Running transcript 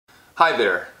Hi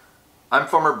there, I'm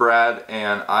Farmer Brad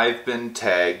and I've been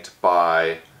tagged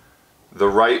by the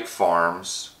Wright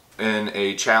Farms in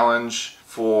a challenge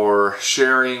for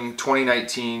sharing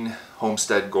 2019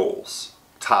 homestead goals,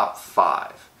 top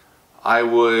 5. I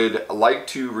would like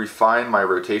to refine my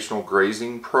rotational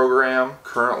grazing program.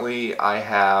 Currently I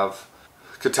have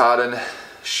Katahdin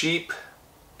sheep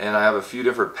and I have a few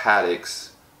different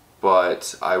paddocks,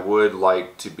 but I would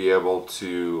like to be able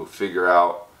to figure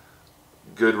out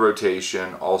good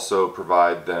rotation, also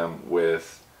provide them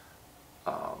with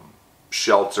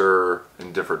shelter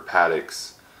in different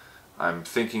paddocks. I'm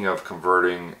thinking of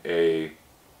converting a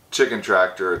chicken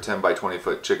tractor, a 10 by 20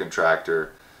 foot chicken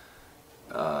tractor,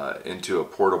 into a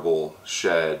portable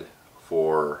shed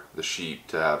for the sheep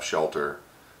to have shelter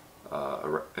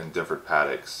in different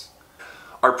paddocks.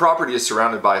 Our property is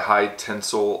surrounded by high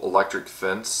tensile electric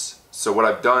fence. So what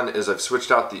I've done is I've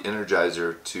switched out the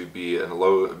energizer to be a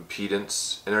low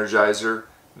impedance energizer.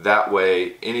 That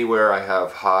way, anywhere I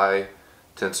have high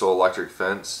tensile electric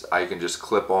fence, I can just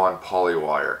clip on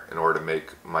polywire in order to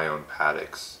make my own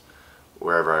paddocks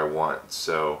wherever I want.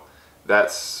 So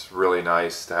that's really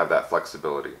nice to have that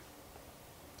flexibility.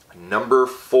 Number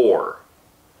 4,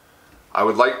 I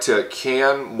would like to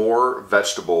can more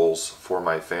vegetables for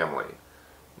my family.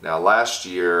 Now last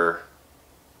year,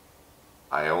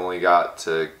 I only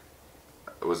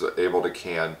was able to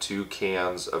can 2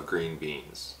 cans of green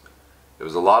beans. It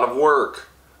was a lot of work,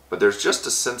 but there's just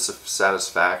a sense of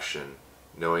satisfaction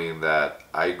knowing that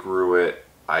I grew it,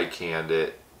 I canned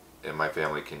it, and my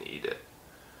family can eat it.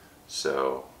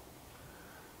 So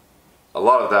a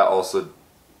lot of that also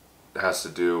has to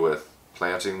do with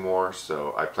planting more,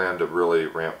 so I plan to really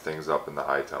ramp things up in the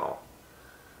high tunnel.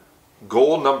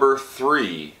 Goal number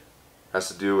 3 has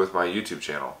to do with my YouTube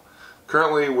channel.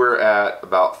 Currently we're at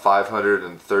about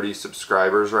 530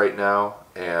 subscribers right now,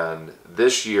 and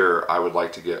this year I would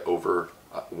like to get over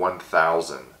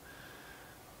 1,000.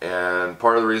 And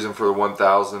part of the reason for the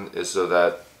 1,000 is so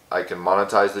that I can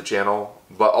monetize the channel,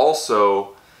 but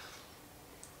also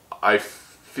I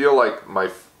feel like my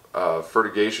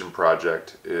fertigation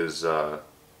project is, I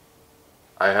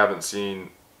haven't seen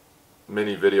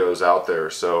many videos out there,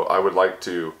 so I would like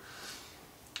to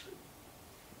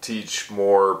teach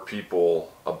more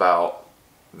people about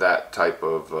that type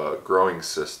of growing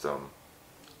system.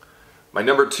 My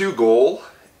number 2 goal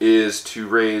is to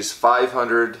raise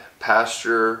 500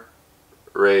 pasture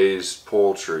raised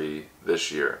poultry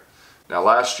this year. Now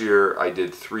last year I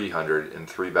did 300 in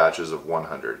 3 batches of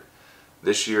 100.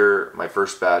 This year, my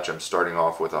first batch, I'm starting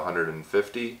off with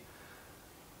 150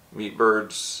 meat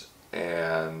birds,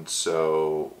 and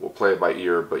so we'll play it by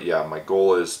ear, but yeah, my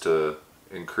goal is to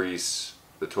increase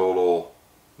the total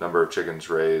number of chickens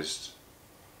raised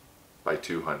by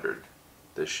 200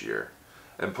 this year.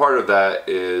 And part of that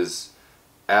is,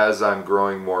 as I'm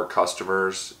growing more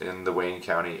customers in the Wayne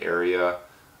County area,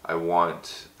 I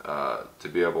want to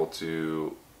be able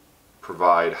to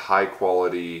provide high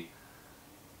quality,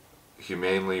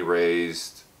 humanely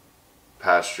raised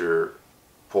pasture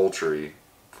poultry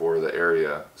for the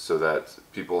area so that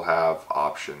people have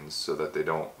options, so that they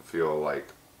don't feel like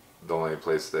the only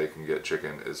place they can get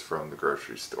chicken is from the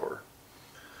grocery store.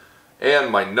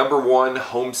 And my number 1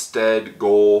 homestead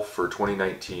goal for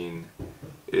 2019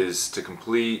 is to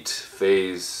complete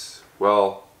phase,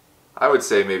 well, I would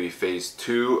say maybe phase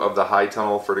 2 of the high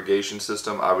tunnel fertigation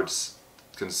system. I would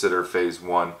consider phase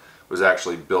 1 was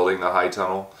actually building the high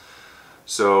tunnel.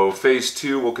 So phase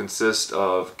 2 will consist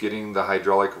of getting the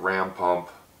hydraulic ram pump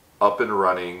up and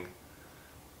running,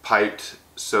 piped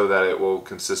so that it will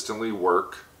consistently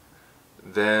work.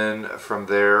 Then from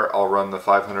there I'll run the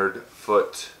 500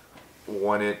 foot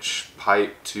 1-inch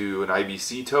pipe to an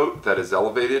IBC tote that is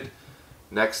elevated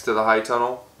next to the high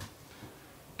tunnel,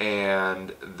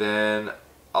 and then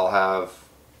I'll have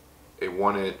a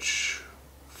 1-inch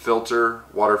filter,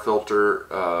 water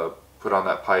filter, put on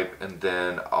that pipe, and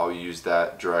then I'll use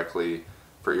that directly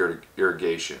for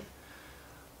irrigation.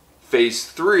 Phase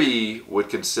 3 would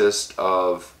consist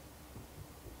of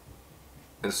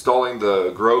installing the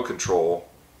grow control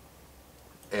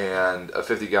and a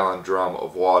 50-gallon drum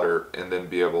of water, and then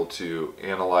be able to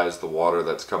analyze the water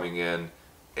that's coming in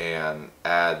and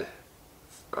add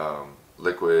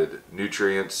liquid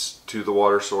nutrients to the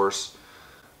water source.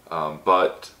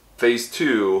 But phase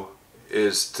 2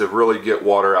 is to really get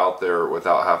water out there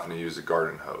without having to use a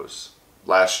garden hose.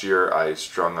 Last year I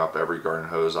strung up every garden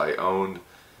hose I owned,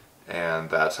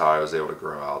 and that's how I was able to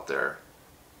grow out there.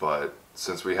 But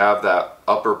since we have that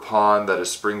upper pond that is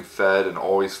spring fed and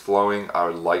always flowing, I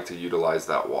would like to utilize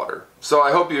that water. So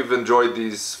I hope you've enjoyed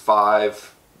these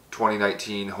 5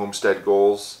 2019 homestead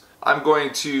goals. I'm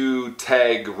going to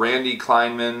tag Randy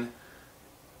Kleinman.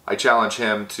 I challenge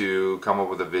him to come up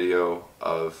with a video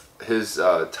of his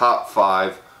top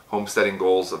 5 homesteading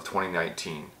goals of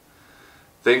 2019.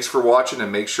 Thanks for watching,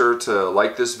 and make sure to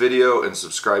like this video and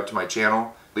subscribe to my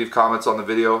channel. Leave comments on the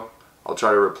video. I'll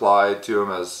try to reply to them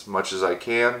as much as I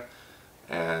can,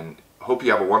 and hope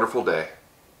you have a wonderful day.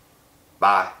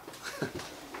 Bye.